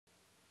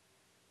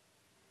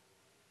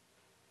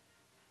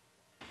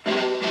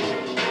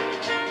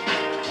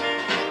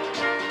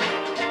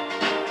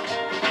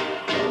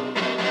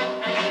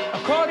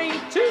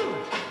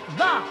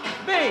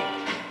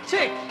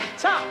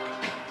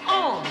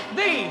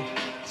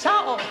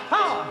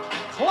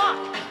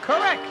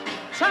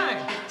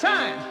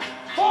time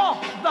for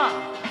the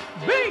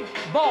big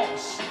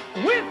boss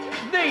with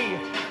the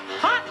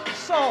hot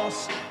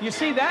sauce. You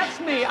see, that's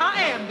me.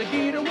 I am the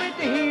Geator with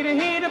the heater,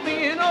 here to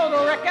being on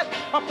the record.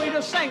 Up with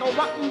a single,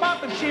 rock and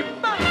bop and chip.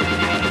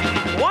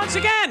 Once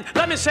again,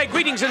 let me say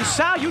greetings and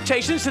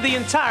salutations to the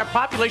entire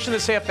population of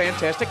this here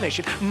fantastic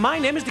nation. My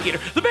name is the Geator,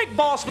 the big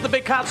boss with the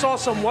big hot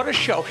sauce, and what a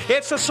show.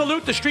 It's a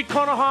salute to Street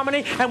Corner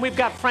Harmony, and we've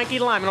got Frankie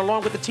Lyman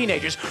along with the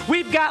teenagers.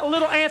 We've got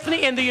Little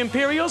Anthony and the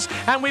Imperials,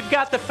 and we've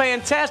got the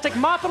fantastic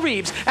Martha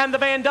Reeves and the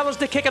Vandellas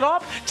to kick it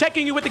off,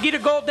 taking you with the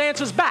Geator Gold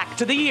Dancers back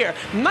to the year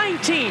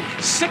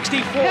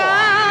 1964.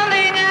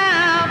 Calling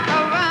out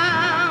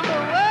around the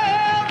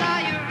world,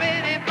 are you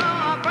ready for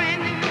a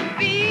brand new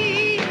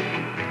beat?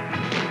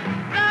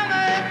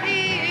 Summer's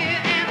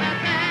here and the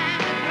time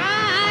is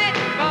right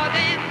for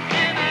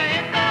dancing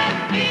in the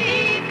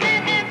street,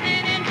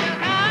 dancing in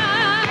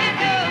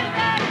Chicago,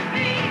 the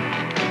street,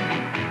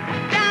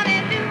 down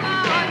in New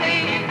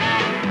Orleans, the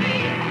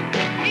street,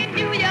 in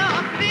New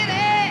York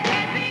City,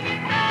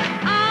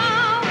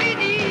 all we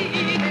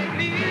need is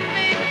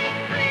music,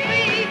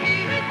 sweet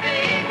music,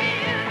 baby.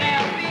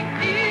 There'll be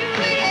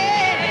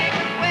music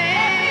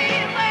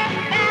playing,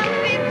 there'll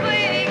be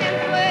swing and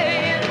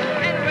playing,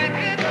 and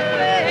records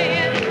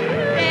playing,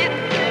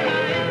 dancing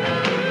in the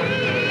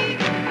street.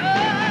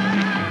 Oh,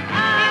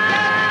 it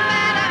doesn't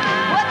matter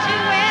what you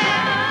wear,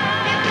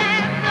 if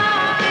that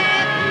song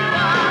that you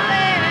are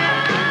there.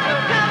 So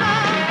come on,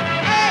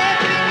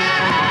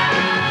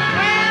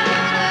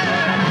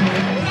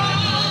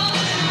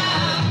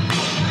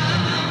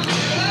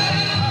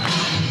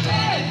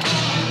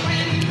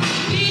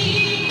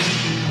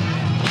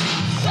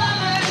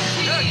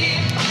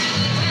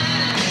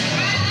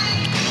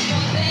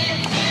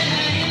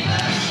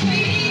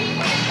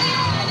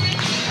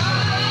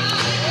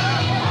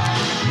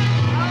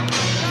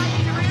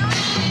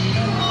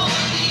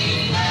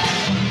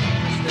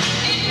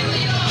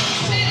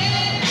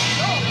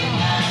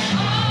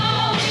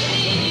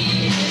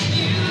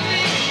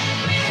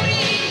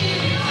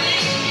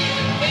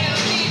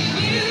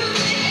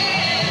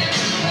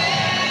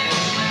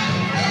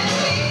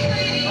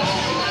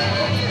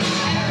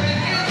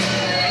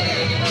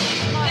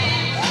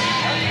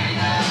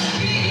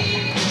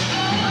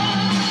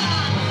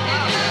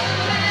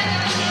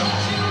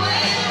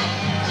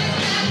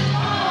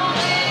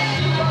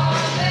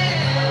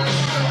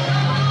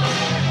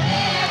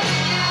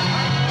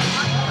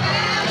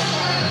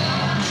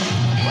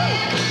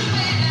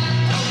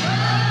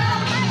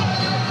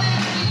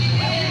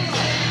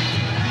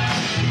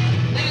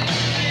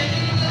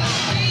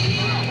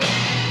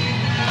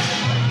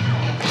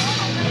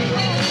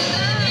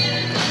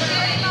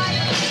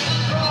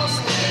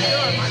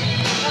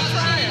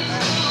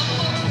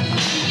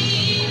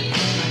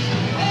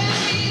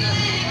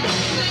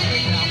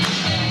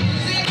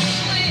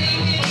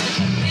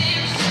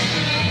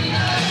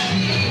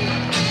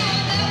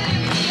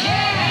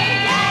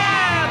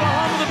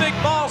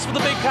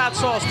 hot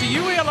sauce. Do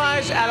you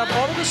realize out of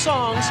all of the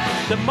songs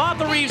that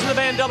Martha Reeves and the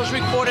Vandellas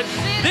recorded,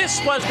 this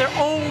was their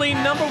only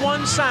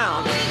 #1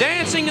 sound?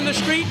 Dancing in the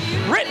Street,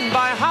 written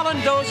by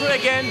Holland Dozier,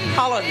 again,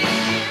 Holland.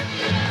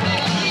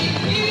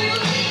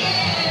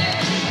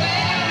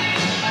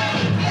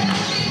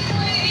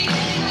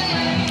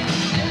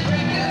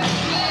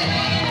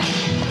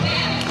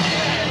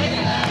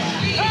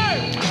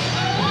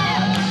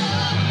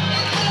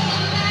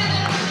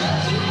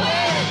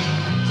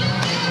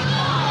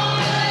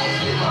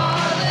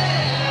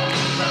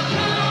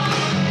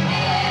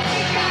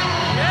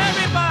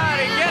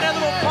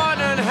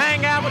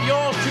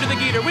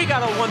 We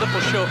got a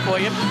wonderful show for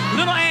you.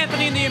 Little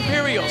Anthony and the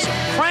Imperials,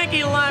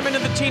 Frankie Lyman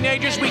and the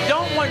teenagers. We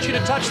don't want you to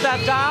touch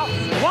that dial.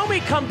 When we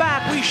come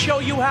back, we show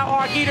you how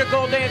our Geator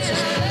Gold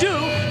dancers do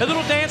a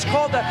little dance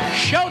called the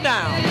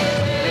Showdown.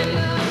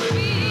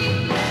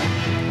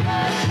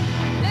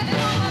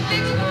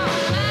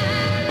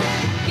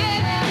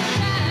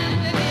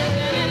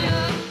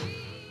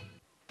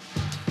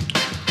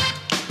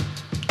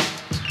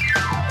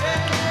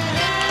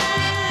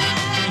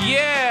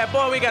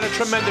 Boy, we got a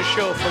tremendous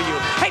show for you.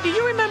 Hey, do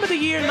you remember the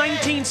year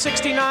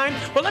 1969?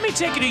 Well, let me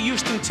take you to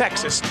Houston,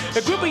 Texas.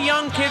 A group of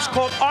young kids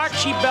called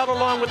Archie Bell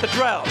along with the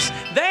Drells.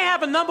 They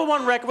have a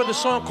 #1 record with a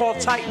song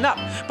called Tighten Up.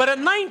 But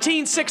in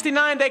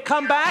 1969, they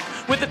come back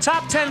with the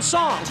top 10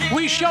 songs.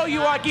 We show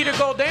you our Geator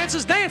Gold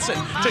dancers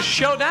dancing to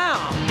Showdown.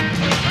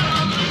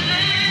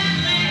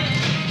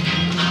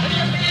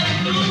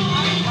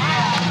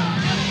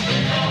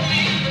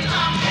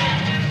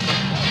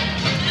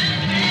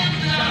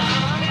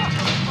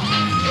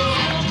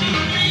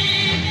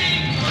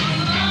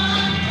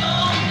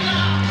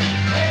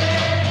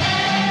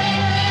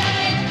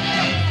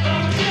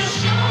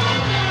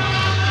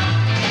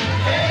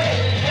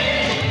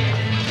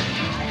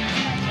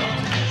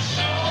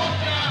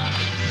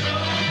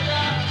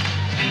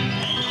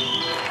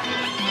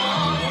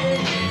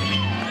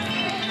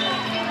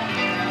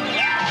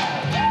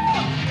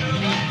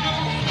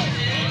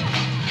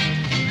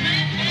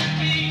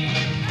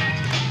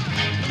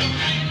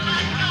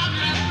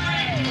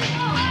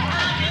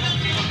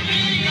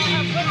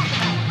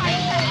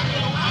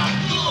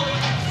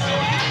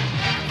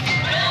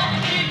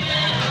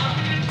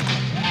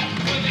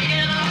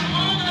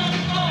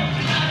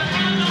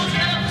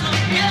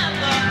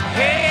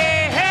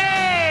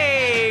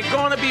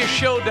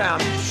 showdown.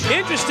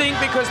 Interesting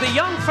because the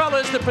young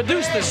fellas that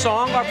produced this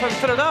song are from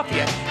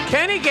Philadelphia,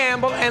 Kenny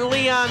Gamble and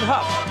Leon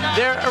Huff.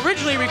 They're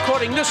originally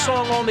recording this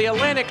song on the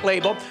Atlantic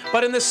label,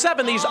 but in the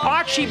 70s,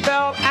 Archie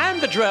Bell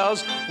and the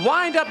Drells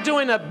wind up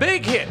doing a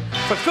big hit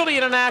for Philly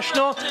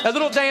International, a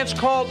little dance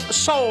called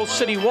Soul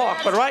City Walk.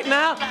 But right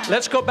now,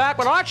 let's go back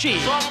with Archie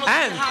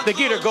and the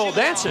Geator Gold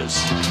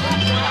Dancers.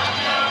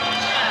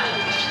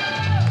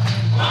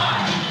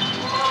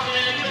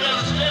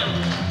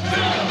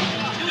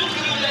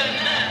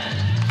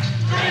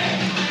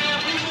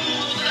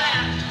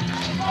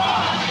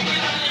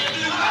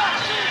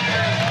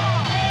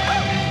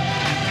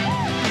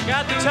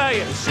 Got to tell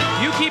you,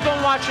 you keep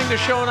on watching the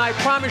show, and I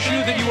promise you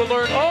that you will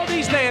learn all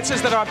these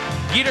dances that our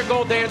Geator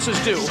Gold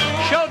dancers do.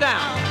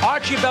 Showdown,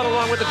 Archie Bell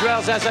along with the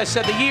Drells. As I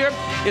said, the year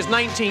is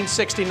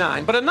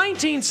 1969. But in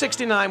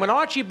 1969, when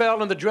Archie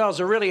Bell and the Drells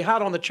are really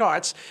hot on the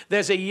charts,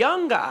 there's a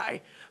young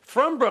guy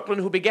from Brooklyn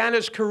who began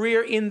his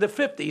career in the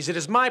 50s. It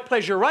is my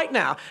pleasure right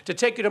now to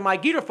take you to my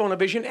Geator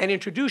Phonovision and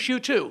introduce you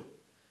to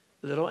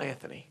Little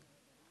Anthony.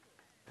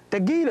 The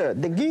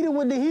Geator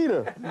with the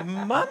heater.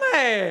 My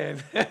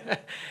man.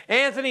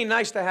 Anthony,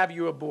 nice to have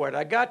you aboard.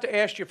 I got to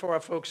ask you for our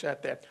folks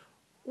out there,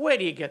 where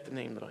do you get the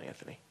name Little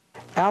Anthony?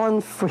 Alan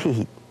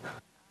Freed.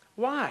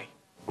 Why?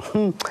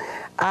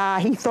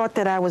 He thought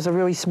that I was a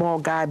really small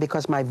guy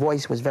because my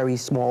voice was very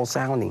small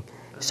sounding.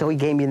 So he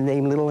gave me the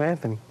name Little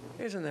Anthony.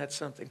 Isn't that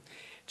something?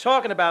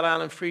 Talking about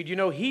Alan Freed, you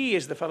know, he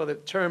is the fellow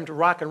that termed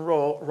rock and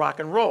roll, rock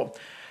and roll.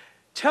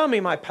 Tell me,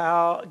 my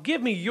pal,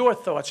 give me your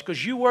thoughts,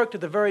 because you worked at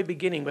the very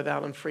beginning with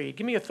Alan Freed.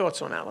 Give me your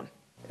thoughts on Alan.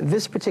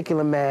 This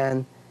particular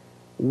man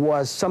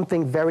was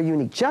something very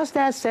unique, just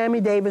as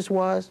Sammy Davis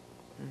was,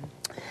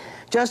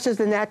 just as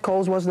the Nat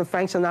Coles was and the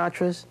Frank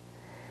Sinatras,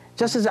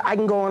 just as I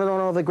can go on and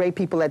on all the great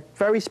people. That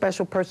very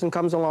special person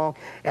comes along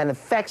and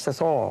affects us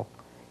all.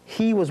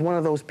 He was one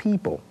of those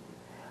people.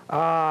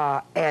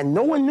 And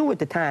no one knew at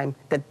the time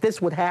that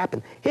this would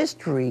happen.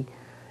 History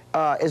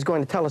is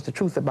going to tell us the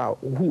truth about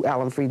who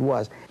Alan Freed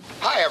was.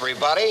 Hi,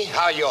 everybody.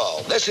 How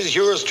y'all? This is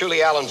yours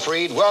truly, Alan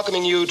Freed,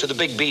 welcoming you to the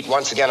Big Beat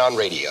once again on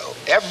radio,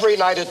 every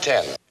night at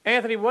 10.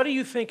 Anthony, what do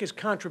you think his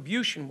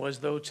contribution was,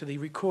 though, to the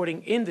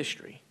recording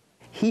industry?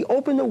 He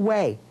opened the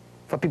way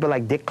for people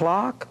like Dick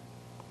Clark,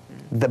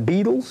 the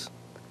Beatles,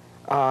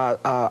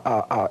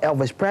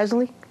 Elvis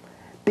Presley,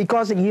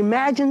 because you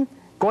imagine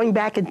going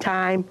back in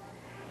time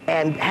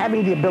and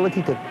having the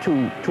ability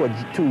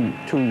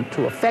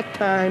to affect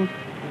time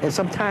in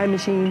some time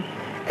machine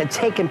and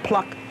take and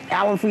pluck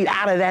Alan Freed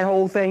out of that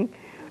whole thing,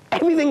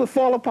 everything would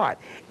fall apart.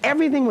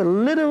 Everything would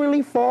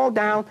literally fall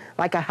down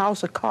like a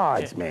house of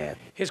cards, man.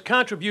 His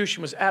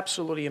contribution was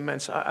absolutely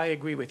immense. I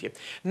agree with you.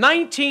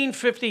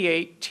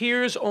 1958,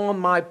 Tears on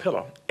My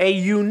Pillow, a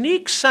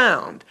unique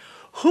sound.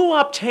 Who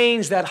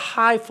obtains that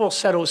high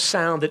falsetto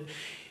sound that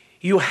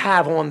you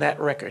have on that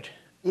record?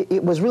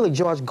 It was really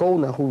George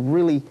Goldner who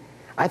really,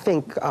 I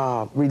think,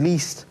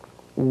 released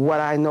what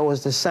I know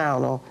as the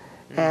sound, or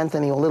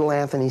Anthony, or Little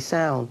Anthony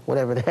sound,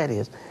 whatever that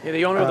is. Yeah,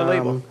 the owner of the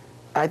label.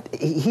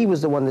 He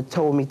was the one that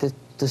told me to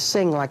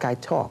sing like I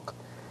talk,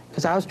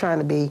 because I was trying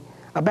to be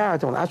a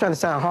baritone. I was trying to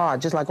sound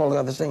hard, just like all the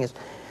other singers.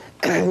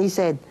 He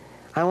said,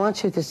 I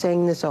want you to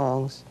sing the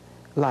songs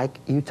like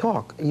you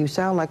talk. You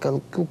sound like a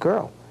little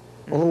girl,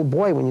 a little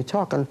boy when you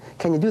talk. And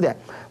can you do that?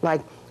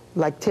 Like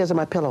Tears on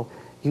My Pillow.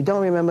 You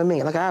don't remember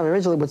me. Like I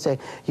originally would say,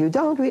 you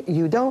don't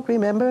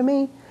remember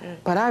me,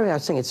 but I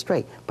would sing it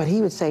straight. But he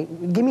would say,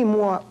 give me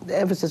more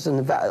emphasis on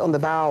the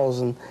vowels,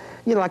 and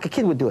you know, like a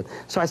kid would do it.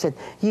 So I said,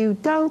 you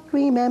don't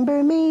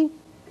remember me,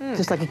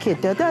 just like a kid.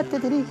 You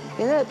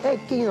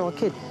know, a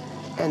kid.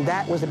 And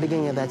that was the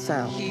beginning of that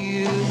sound.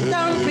 You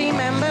don't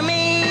remember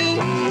me,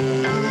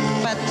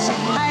 but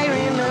I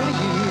remember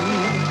you.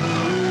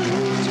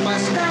 It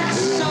was not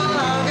so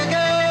long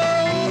ago.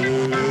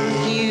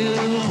 You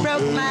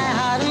broke my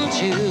heart in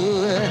two.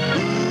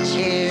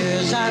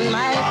 Tears on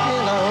my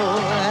pillow,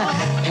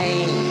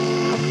 pain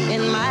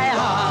in my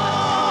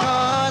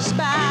heart goes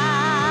by.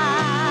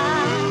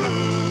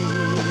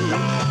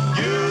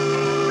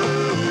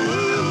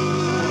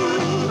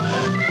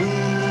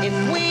 If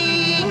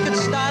we could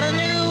start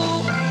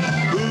anew,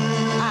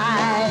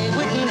 I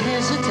wouldn't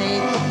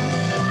hesitate.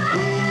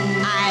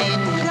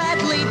 I'd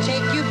gladly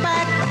take you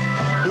back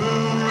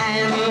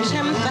and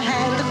tempt the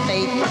hand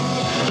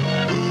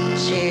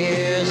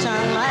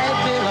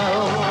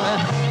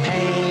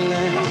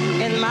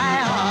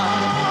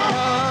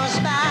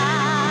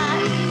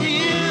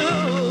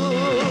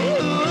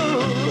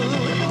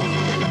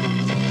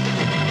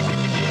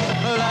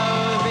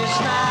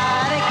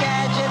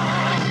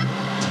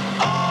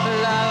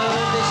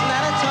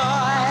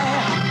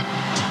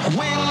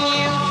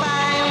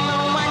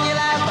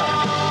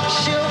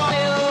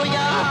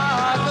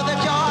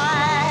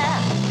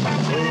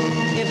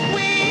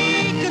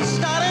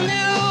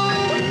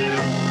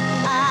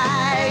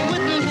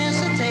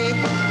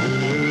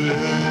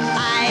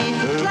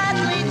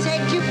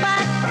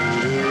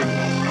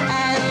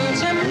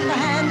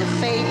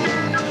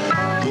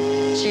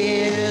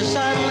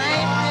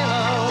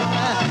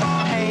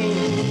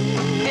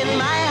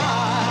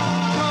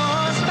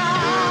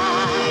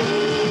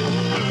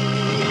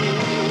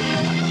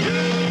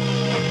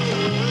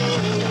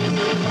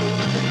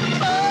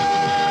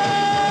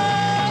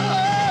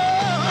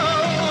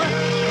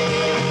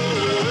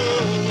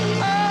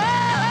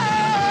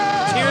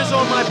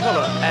on My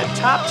Pillow, a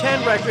top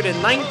 10 record in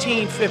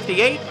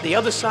 1958. The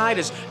other side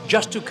is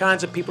Just Two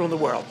Kinds of People in the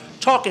World.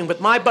 Talking with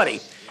my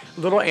buddy,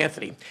 Little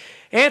Anthony.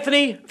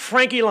 Anthony,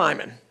 Frankie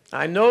Lyman.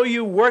 I know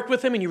you worked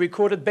with him and you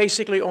recorded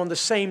basically on the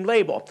same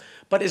label.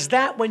 But is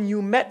that when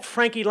you met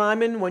Frankie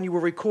Lyman, when you were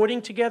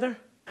recording together?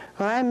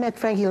 Well, I met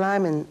Frankie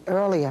Lyman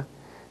earlier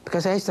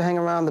because I used to hang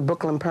around the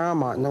Brooklyn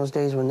Paramount in those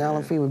days when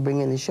Alan Freed would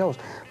bring in his shows,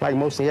 like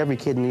mostly every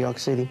kid in New York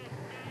City.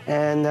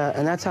 And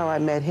that's how I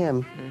met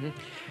him. Mm-hmm.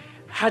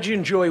 How'd you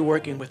enjoy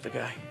working with the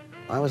guy?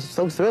 I was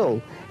so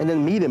thrilled. And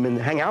then meet him and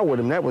hang out with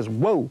him, that was,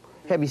 whoa,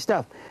 heavy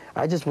stuff.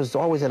 I just was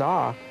always at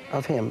awe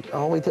of him.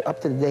 All the way up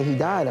to the day he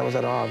died, I was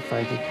at awe of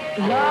Frankie.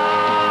 Love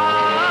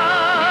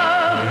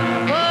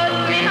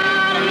put me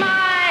out of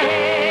my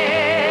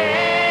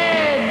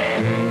head,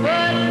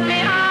 put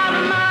me out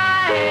of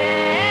my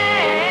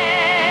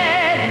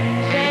head,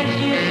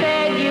 since you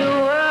said you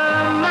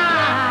were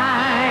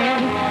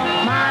mine,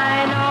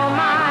 mine, oh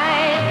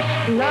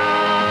mine.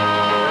 Love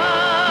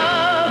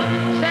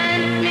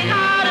sent me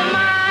out of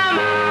my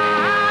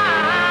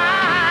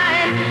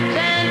mind,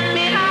 sent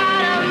me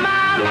out of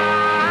my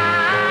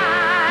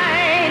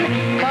mind,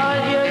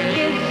 'cause your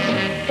kiss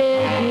is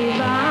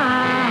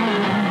divine.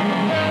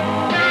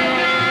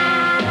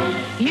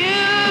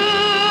 You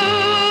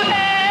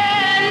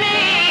and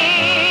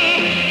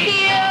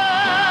me,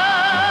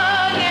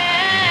 young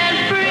and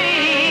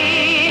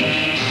free,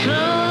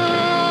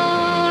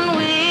 soon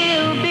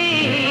we'll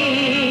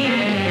be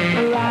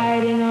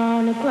riding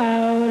on a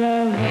cloud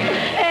of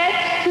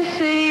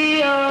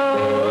ecstasy.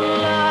 Oh,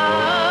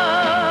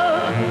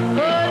 love,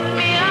 put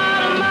me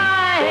out of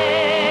my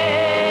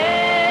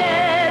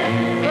head,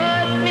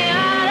 put me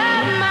out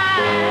of my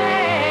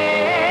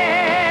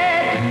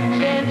head,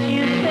 since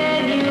you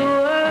said you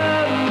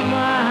were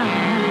mine.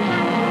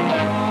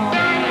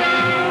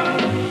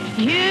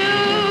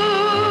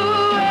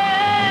 You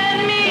and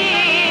me,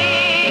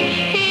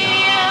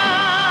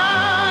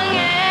 young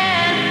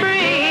and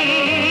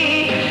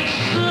free,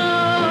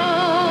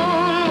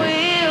 soon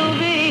we'll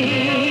be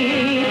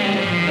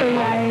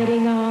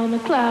riding on a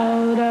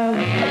cloud of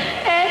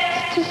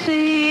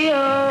ecstasy. Oh,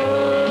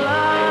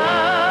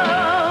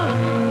 love,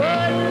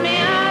 put me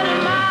out of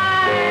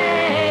my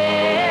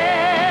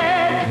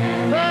head,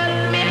 put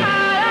me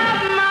out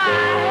of my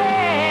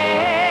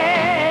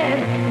head,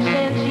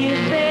 since you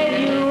said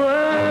you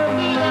were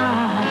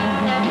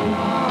mine.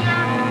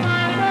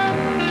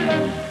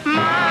 Mine,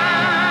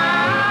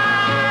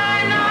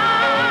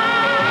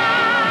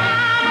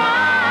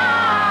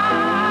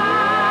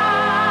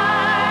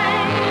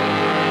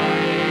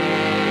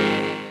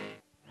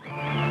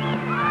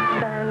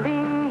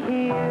 standing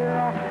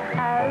here,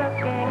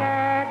 looking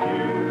at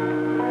you.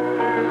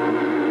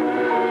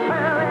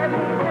 Well, let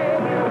me tell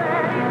you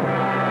that it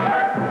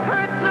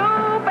hurts so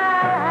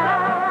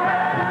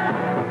bad.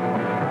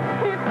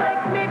 It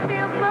makes me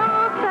feel so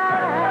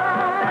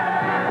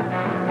sad.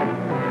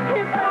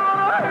 It's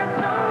gonna hurt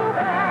so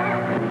bad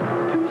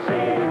to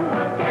see you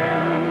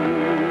again.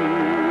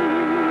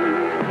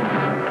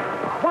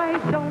 Why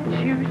don't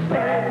you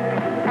stay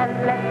and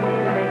let me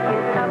make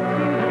it up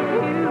to you?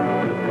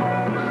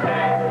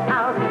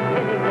 I'll do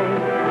anything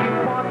you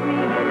want me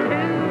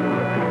to.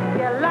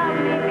 You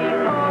loved me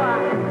before,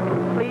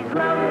 please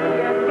love me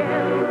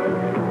again.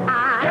 I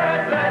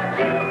can't let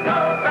you go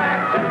back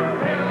to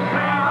this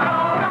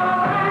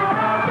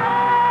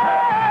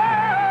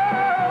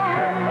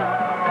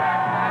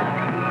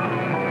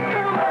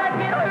Don't make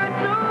it hurt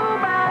so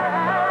bad.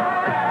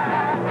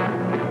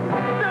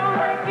 Don't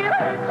make it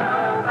hurt so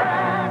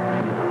bad.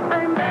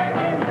 I'm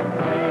begging you,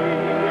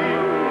 please.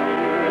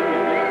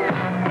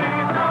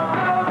 Please don't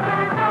go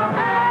back, don't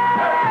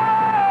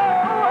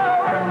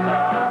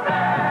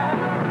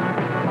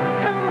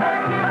Don't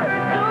make it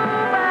hurt so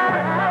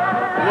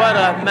bad. What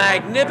a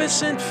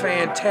magnificent,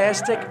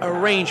 fantastic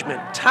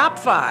arrangement. Top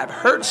 5,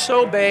 Hurt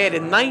So Bad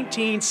in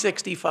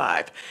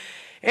 1965.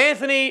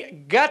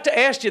 Anthony, got to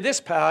ask you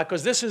this, pal,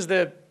 because this is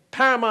the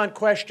paramount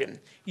question.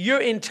 Your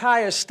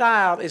entire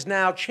style is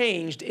now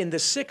changed in the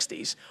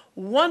 60s.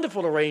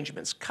 Wonderful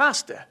arrangements.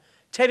 Costa,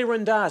 Teddy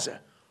Randazza.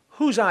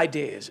 Whose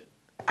idea is it?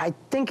 I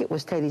think it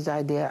was Teddy's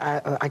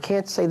idea. I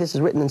can't say this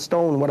is written in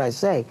stone what I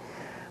say,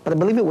 but I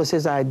believe it was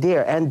his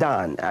idea, and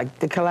Don.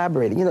 They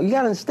collaborated. You know, you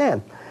got to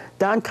understand,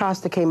 Don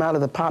Costa came out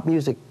of the pop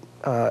music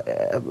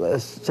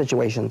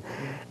situation,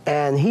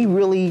 and he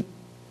really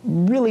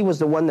was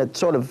the one that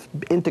sort of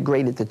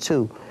integrated the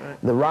two,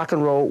 the rock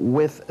and roll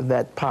with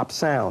that pop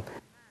sound.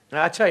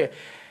 Now, I tell you,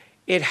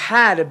 it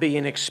had to be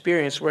an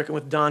experience working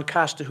with Don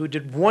Costa, who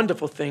did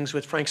wonderful things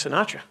with Frank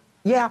Sinatra.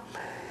 Yeah,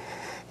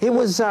 it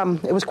was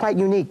quite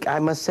unique, I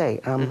must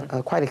say,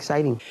 quite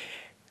exciting.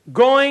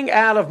 Going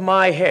Out of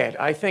My Head,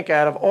 I think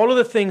out of all of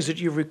the things that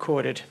you've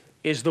recorded,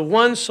 is the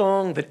one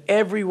song that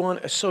everyone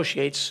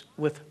associates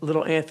with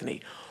Little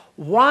Anthony.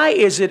 Why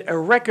is it a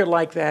record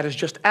like that is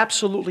just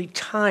absolutely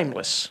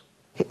timeless?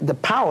 the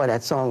power of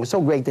that song was so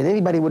great that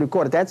anybody who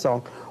recorded that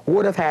song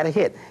would have had a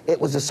hit.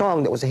 It was the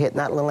song that was a hit,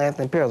 not Little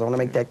Anthony Pierce. I want to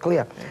make that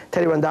clear.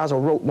 Teddy Randazzo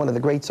wrote one of the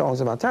great songs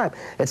of our time.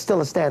 It's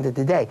still a standard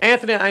today.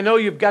 Anthony, I know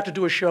you've got to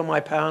do a show, my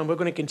pal, and we're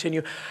going to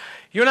continue.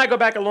 You and I go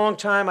back a long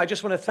time. I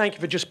just want to thank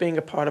you for just being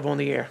a part of On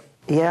the Air.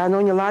 Yeah, I've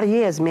known you a lot of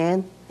years,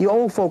 man. You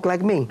old folk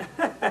like me.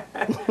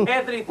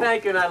 Anthony,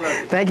 thank you, and I love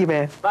you. Thank you,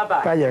 man.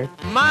 Bye-bye. Bye, Jerry.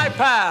 My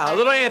pal,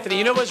 little Anthony.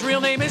 You know what his real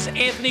name is?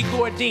 Anthony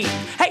Gourdine.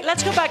 Hey,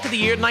 let's go back to the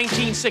year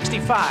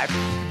 1965.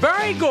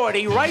 Berry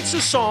Gordy writes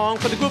a song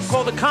for the group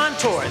called The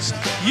Contours.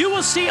 You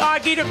will see our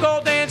Geator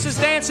Gold dancers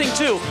dancing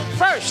too.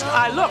 First,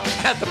 I look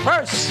at the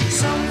purse.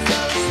 Some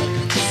folks look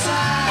at the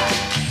side.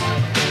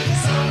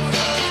 Some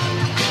folks look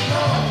at the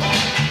floor.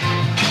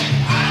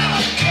 I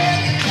don't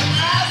care if your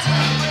eyes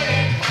are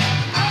red.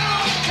 I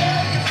don't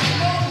care if your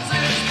nose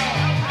is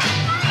long.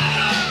 I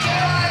don't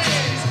care if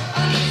it's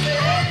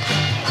unfed.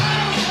 I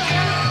don't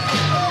care if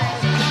your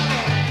clothes are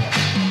long.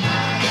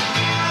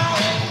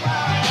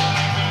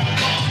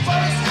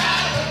 First I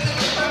look at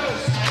the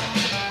purse.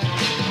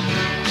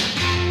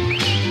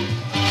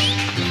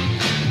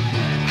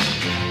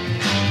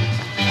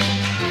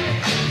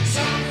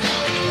 Some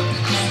folks look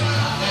at the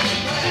smile and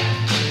laugh.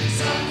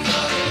 Some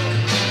folks look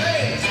at the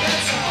face,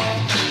 that's all.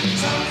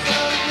 Some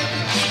folks look at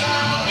the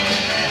style and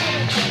hair.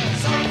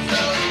 Some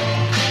folks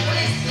want the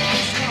waist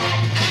that's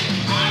strong.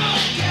 I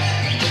don't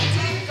care if the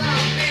teeth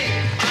are big.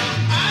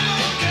 I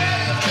don't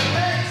care if the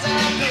legs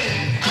are big.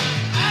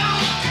 I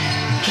don't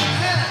care if the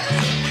hair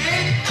is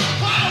big.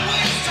 Why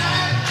waste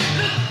time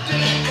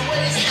looking at the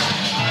waistline?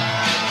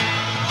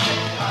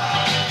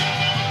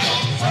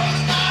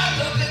 First I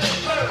look at the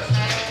purse.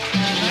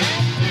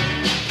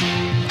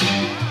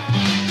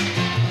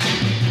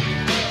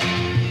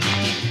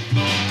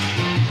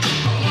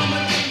 A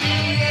woman can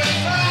be as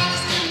fine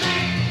as can be,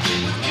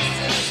 with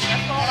kisses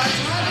as far as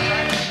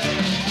honey.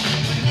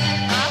 But then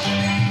I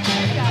think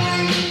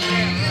she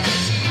ain't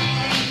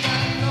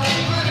got no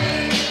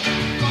money.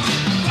 'Cause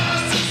the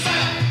purse is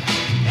fat.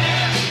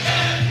 Yeah,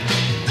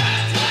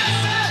 that's what I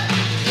said.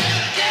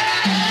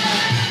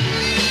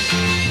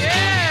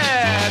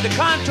 Yeah, The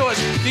Contours.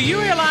 Do you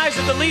realize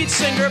that the lead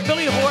singer,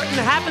 Billy Horton,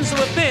 happens to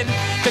have been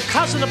the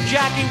cousin of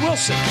Jackie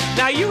Wilson?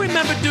 Now, you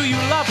remember Do You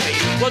Love Me?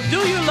 Well,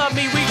 Do You Love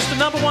Me reached the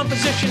 #1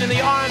 position in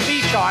the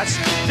R&B charts.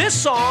 This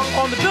song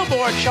on the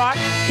Billboard chart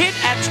hit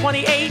at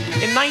 28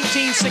 in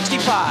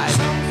 1965.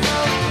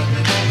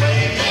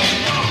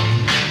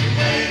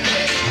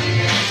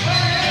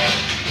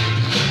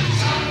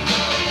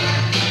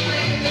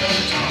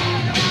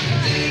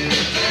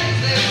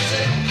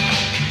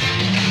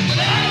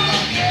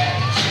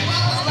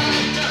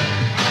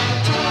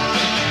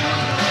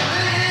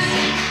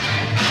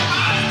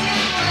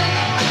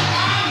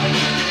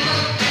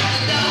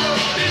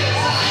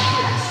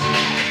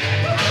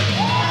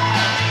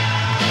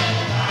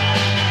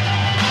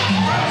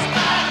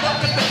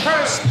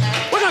 First,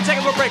 we're going to take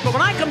a little break, but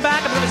when I come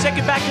back, I'm going to take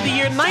you back to the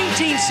year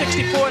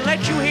 1964 and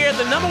let you hear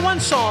the #1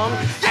 song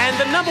and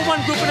the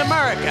 #1 group in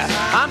America.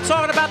 I'm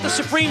talking about the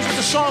Supremes with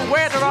the song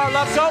Where Did Our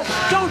Love Go?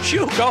 Don't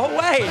you go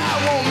away.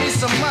 I want me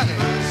some money.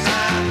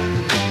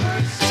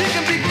 She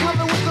can be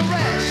covered with the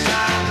rest,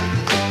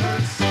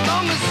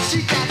 long as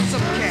she got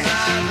some cash.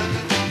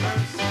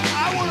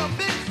 I want a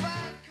big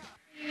fat car.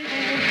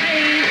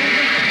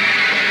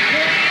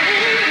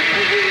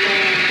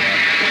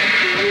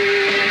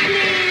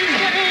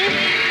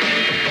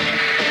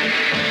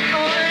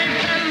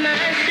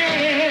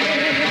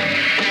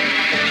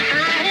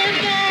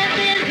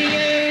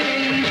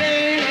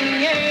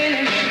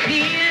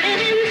 Deep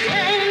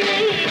inside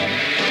me,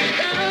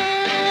 oh,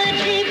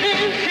 deep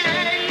inside.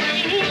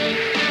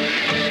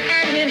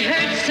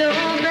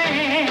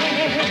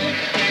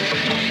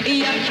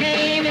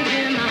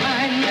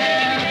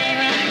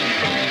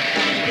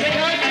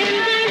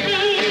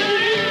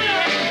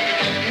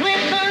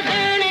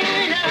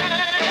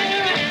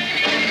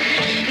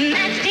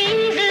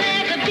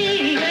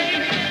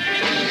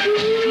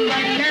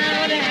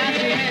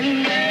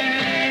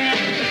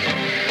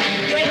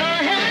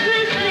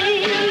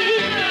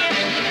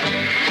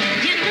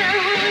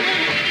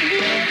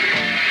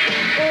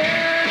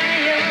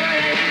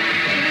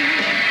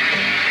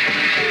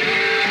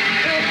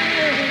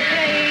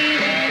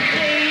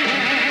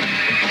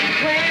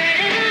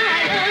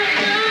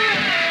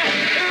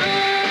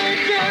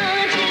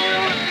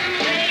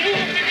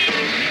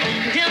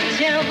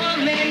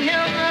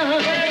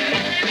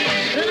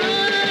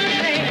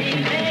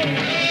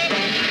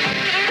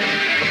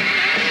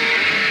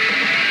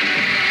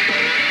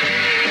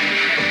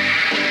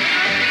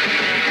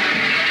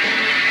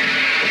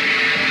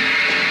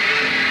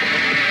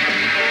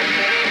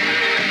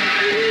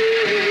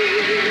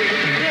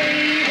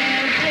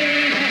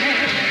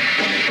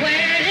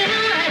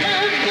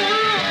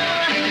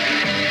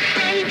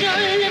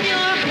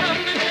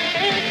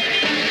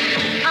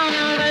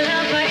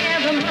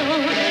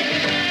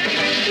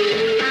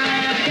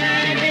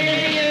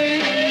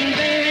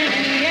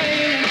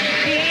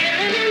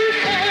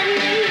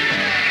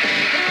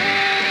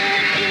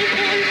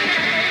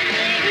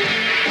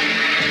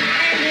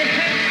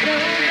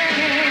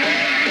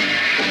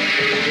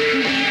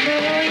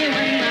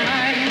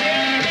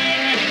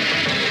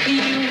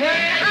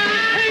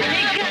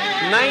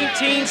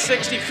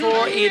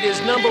 1964, it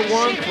is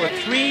 #1 for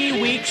 3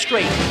 weeks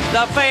straight.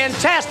 The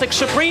Fantastic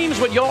Supremes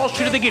with Y'all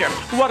Shoot of the Geator.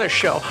 What a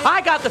show.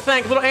 I got to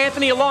thank little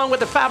Anthony along with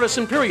the Fabulous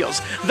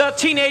Imperials, the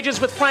Teenagers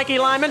with Frankie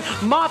Lyman,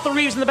 Martha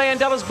Reeves and the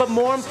Vandellas, but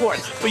more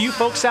important for you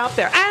folks out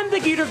there, and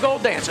the Geator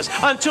Gold Dancers.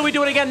 Until we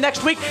do it again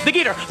next week, the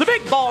Geator, the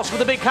big boss with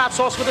the big hot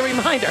sauce with a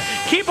reminder.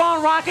 Keep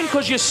on rocking,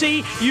 because you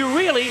see, you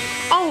really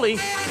only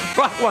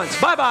rock once.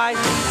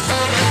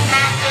 Bye-bye.